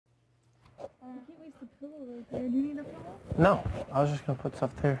You can't waste the pillow right there. Do you need a pillow? No, I was just gonna put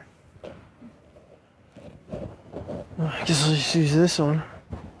stuff there. I guess I'll just use this one.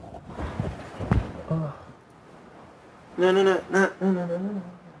 Oh. No.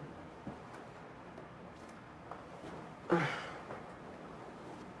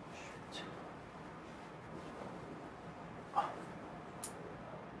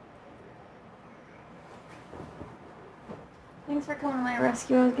 Thanks for coming to my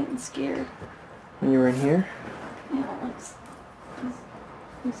rescue. I was getting scared. When you were in here? Yeah,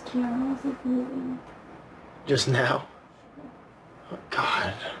 this camera was like moving. Just now? Oh,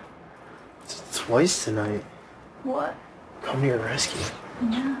 God. It's twice tonight. What? Come to your rescue.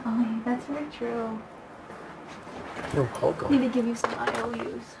 Yeah, oh yeah, that's very true. You're welcome. Need to give you some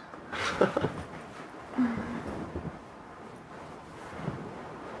IOUs.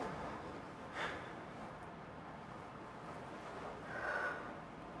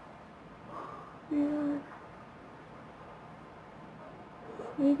 Yeah.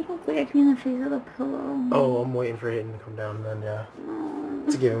 Maybe don't look me in the face with a pillow. Oh, I'm waiting for Hayden to come down then, yeah.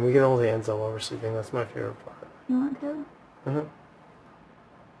 It's a given. We can hold hands while we're sleeping. That's my favorite part. You want to?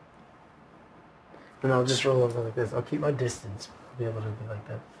 And I'll just roll over like this. I'll keep my distance. I'll be able to be like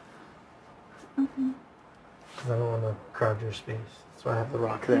that. Okay. Because I don't want to crowd your space. That's why I have the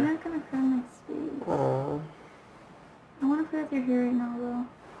rock there. You're not going to crowd my space. Aww. I want to play with your hair right now, though.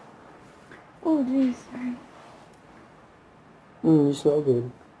 Oh, jeez, sorry. You smell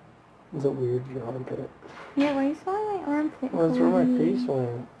good. Is it weird your armpit? Yeah, why are you smelling my armpit? Well, that's where my face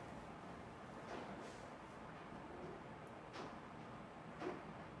went.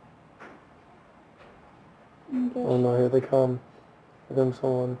 Oh no, here they come. Here comes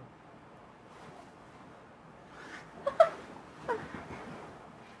someone.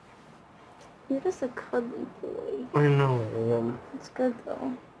 You're just a cuddly boy. I know I am. It's good,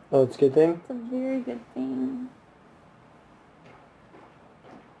 though. Oh, it's a good thing? It's a very good thing.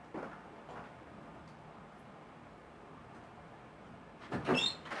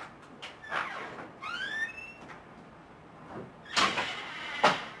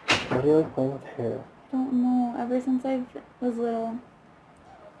 Why do you like playing with hair? I don't know. Ever since I was little,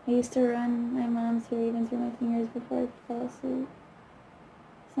 I used to run my mom's hair even through my fingers before I fell asleep.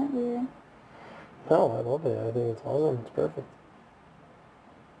 Isn't that weird? No, I love it. I think it's awesome. It's perfect.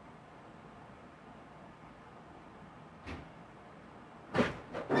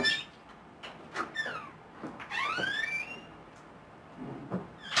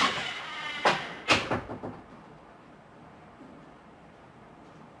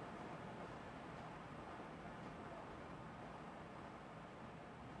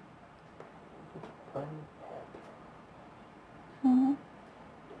 Huh?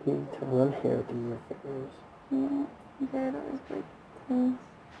 You need to run hair through your fingers. Yeah, Jared always like this.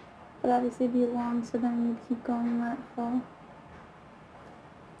 But obviously it'd be long, so then you'd keep going and let it fall.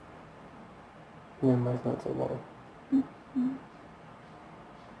 Yeah, mine's not so long. Mm-hmm.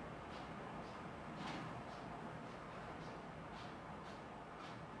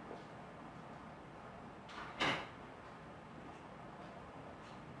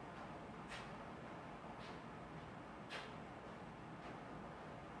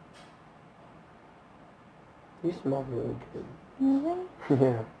 You smell really good. Really?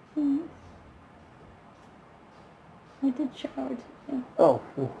 Yeah. Thanks. I did shower today. Oh,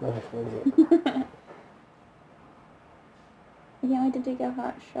 that explains it. I can't wait to take a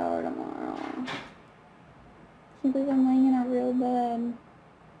hot shower tomorrow. Can't believe I'm laying in a real bed.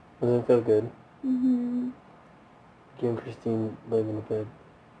 Doesn't it feel good? Mm-hmm. You and Christine laid in the bed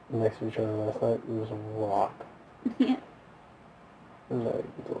next to each other last night. It was a rock. Yeah. And now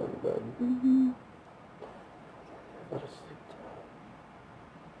you can lay in the bed. Mm-hmm. Go to sleep.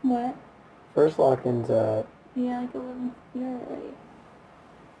 What? First lock-in's at... Yeah, like 11. You're right.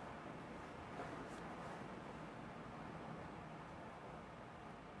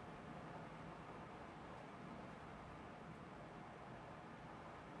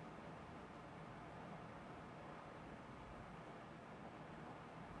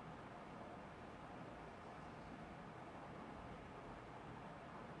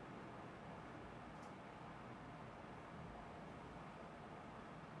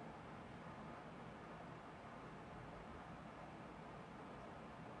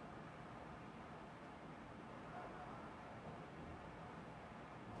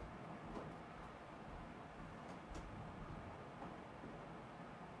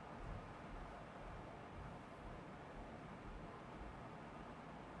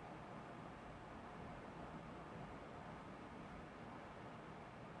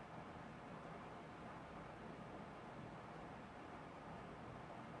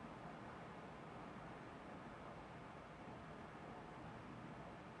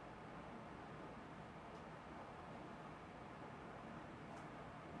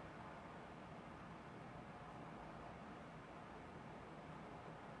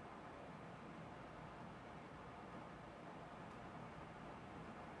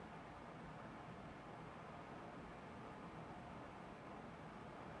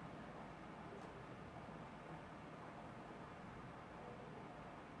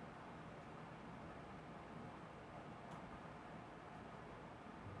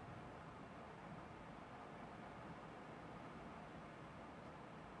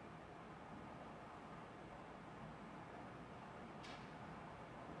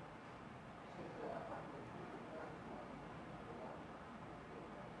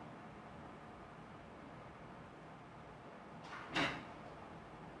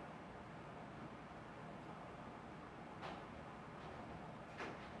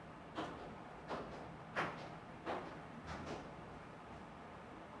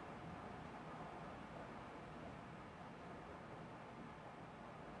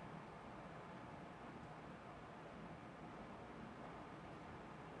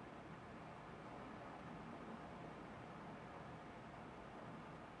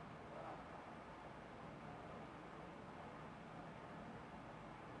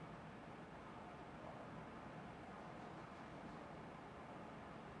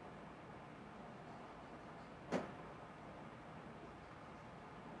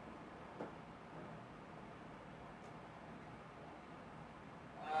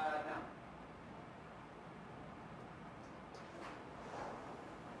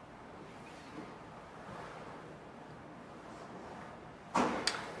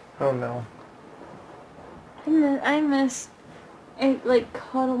 Oh no. I miss like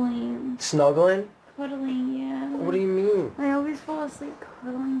cuddling. Snuggling? Cuddling, yeah. What do you mean? I always fall asleep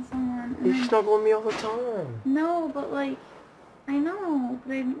cuddling someone. And You snuggle with me all the time. No, but like, I know,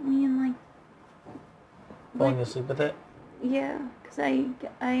 but I mean like... Falling asleep with it? Yeah, because I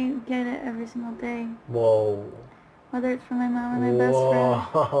get it every single day. Whoa. Whether it's from my mom or my best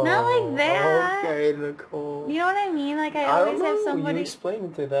friend. Not like that. Okay, Nicole. You know what I mean? Like I I always don't know. have somebody... You explained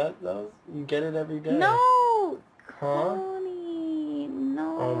it to that. You get it every day. No! Huh? Coney,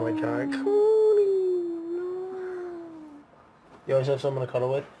 no. Oh my god. Coney, no. You always have someone to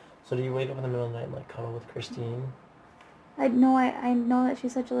cuddle with? So do you wake up in the middle of the night and like cuddle with Christine? I know that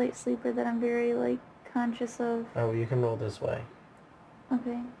she's such a late sleeper that I'm very like conscious of... Oh, you can roll this way.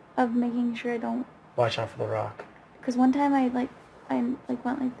 Okay. Of making sure I don't... Watch out for the rock. Because one time I went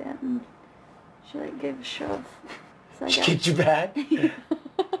like that and she like gave a shove. So She kicked you back? Yeah.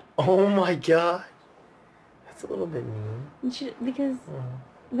 Oh my god. That's a little bit mean. Because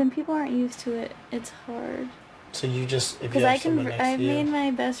when people aren't used to it, it's hard. So you just, if you Because have someone next to you... I've made my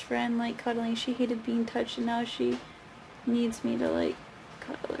best friend like cuddling. She hated being touched and now she needs me to like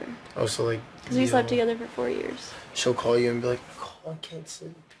cuddle her. Oh, so like... Because we slept together for 4 years. She'll call you and be like, Nicole, I can't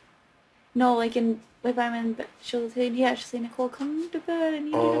sleep. No, like if I'm in bed, she'll say, Nicole, come to bed, I need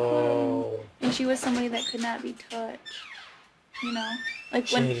you to cuddle. And she was somebody that could not be touched. You know? Like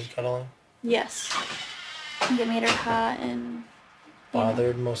She hated cuddling? Yes. I think it made her hot and...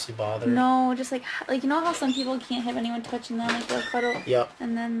 Bothered? Mostly bothered? No, just like you know how some people can't have anyone touching them, like they'll cuddle? Yep.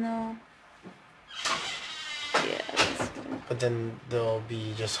 And then they'll... Yeah, that's good. But then they'll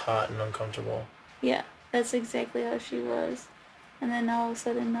be just hot and uncomfortable. Yeah, that's exactly how she was. And then all of a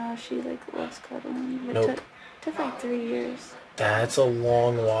sudden now she like loves cuddling. It Nope. took like 3 years. That's a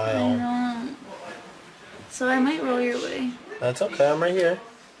long while. I know. So I might roll your way. That's okay, I'm right here.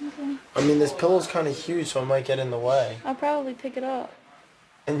 Okay. I mean, this pillow's kind of huge, so it might get in the way. I'll probably pick it up.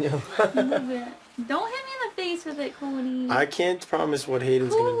 And you... Move it. Don't hit me in the face with it, Cody. I can't promise what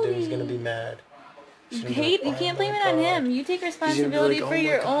Hayden's gonna do. He's gonna be mad. You can't blame it on him. You take responsibility for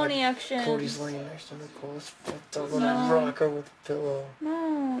your own actions. Cody's laying next to Nicole. It's fucked up. Let him rock her with a pillow.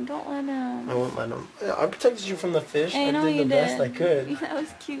 No, don't let him. I won't let him. I protected you from the fish. I know you did the best I could. That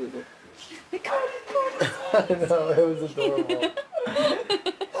was cute. I know, it was adorable.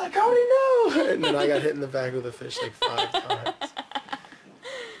 Like, Cody, no! And then I got hit in the back with a fish like 5 times.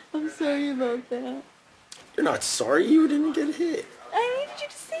 I'm sorry about that. You're not sorry you didn't get hit. I needed you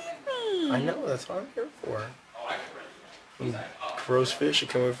to save me. I know, that's what I'm here for. These gross fish, I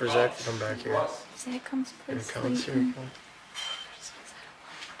can't wait for Zach to come back here. Zach comes Here please it comes, here it comes.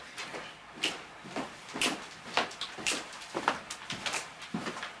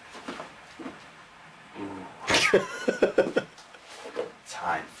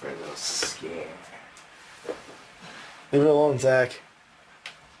 Time for a little scare. Leave it alone, Zach.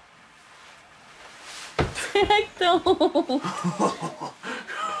 Zach, don't.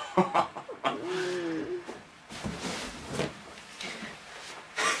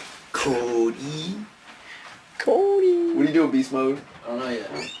 Cody. Cody. What are you doing, beast mode? I don't know yet.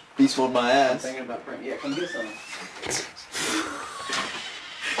 Beast mode my I'm ass. thinking about print. Yeah, come get some.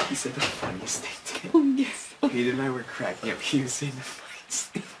 He said the funniest thing to me. Oh, yes. Hayden and I were cracking up. He was saying the funniest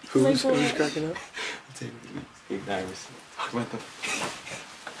thing. Who's what? cracking up? I'll tell you what Hayden and I were talking about the...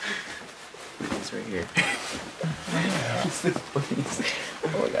 He's right here. It's the funniest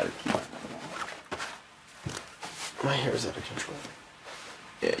thing. Oh, I gotta keep it. My hair's out of control.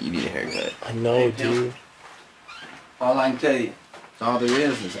 Yeah, you need a haircut. I know, dude. All I can tell you, all there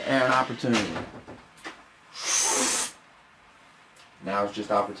is air and opportunity. Now it's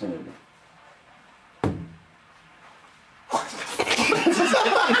just opportunity.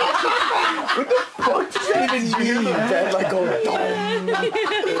 What does that even mean? Bed like go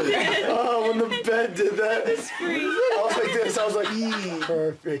oh, when the bed did that, I was like this. I was like,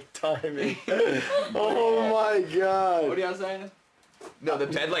 perfect timing. Oh my god. What are y'all saying? No, the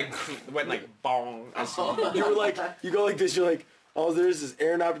bed like went like bong. You were like, you go like this. You're like, all there is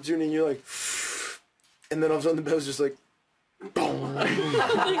air and opportunity. And you're like, and then all of a sudden the bed was just like, boom.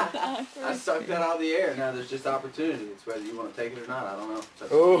 I sucked that out of the air. Now there's just opportunity. It's whether you want to take it or not. I don't know.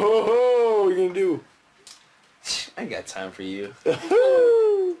 Oh ho ho! What are you gonna do? I ain't got time for you.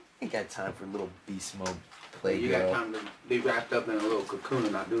 I ain't got time for little beast mode play. You got time to be wrapped up in a little cocoon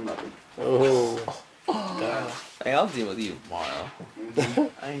and not do nothing. Oh. Hey, I'll deal with you tomorrow.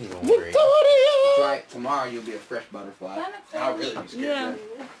 Mm-hmm. I ain't even worried. That's right. Tomorrow you'll be a fresh butterfly. I'll really be scared.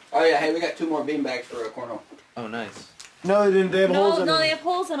 Yeah. Oh yeah. Hey, we got 2 more beanbags for a cornhole. Oh, nice. No, they didn't. They have holes in No, them. they have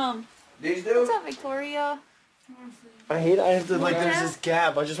holes in them. These What's do? up, Victoria? I hate I have to, like, Yeah. there's this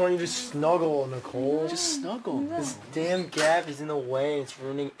gap. I just want you to snuggle, Nicole. Just snuggle. Yeah. This damn gap is in the way and it's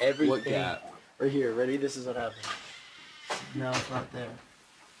ruining everything. What gap? Right here, ready? This is what happened. Now it's not there.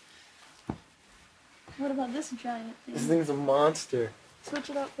 What about this giant thing? This thing's a monster. Switch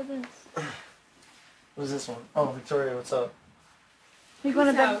it out for this. What's this one? Oh, Victoria, what's up? You going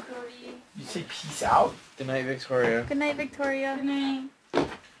to bed? You say peace out? Good night, Victoria. Good night, Victoria. Good night. Good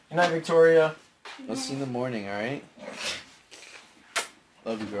night, Victoria. I'll see you in the morning, alright?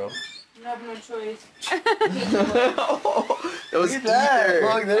 Love you, girl. You have no choice. That was Look at that. either.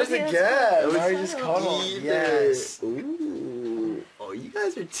 Look, there's the Okay, gap. let's Now you cuddle. just cuddle. Either. Yes. Ooh. Oh, you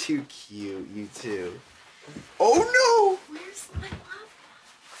guys are too cute, you two. Oh Where's my love?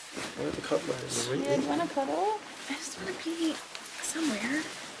 Where are the cuddlers? Yeah, do you want to cuddle? I just want to be somewhere.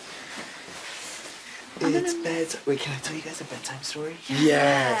 no! It's bedtime. Wait, can I tell you guys a bedtime story?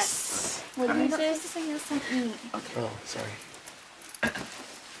 Yes. What I'm do you not say? supposed to sing this song. Oh, sorry.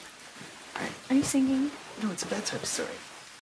 Are you singing? No, it's a bedtime story.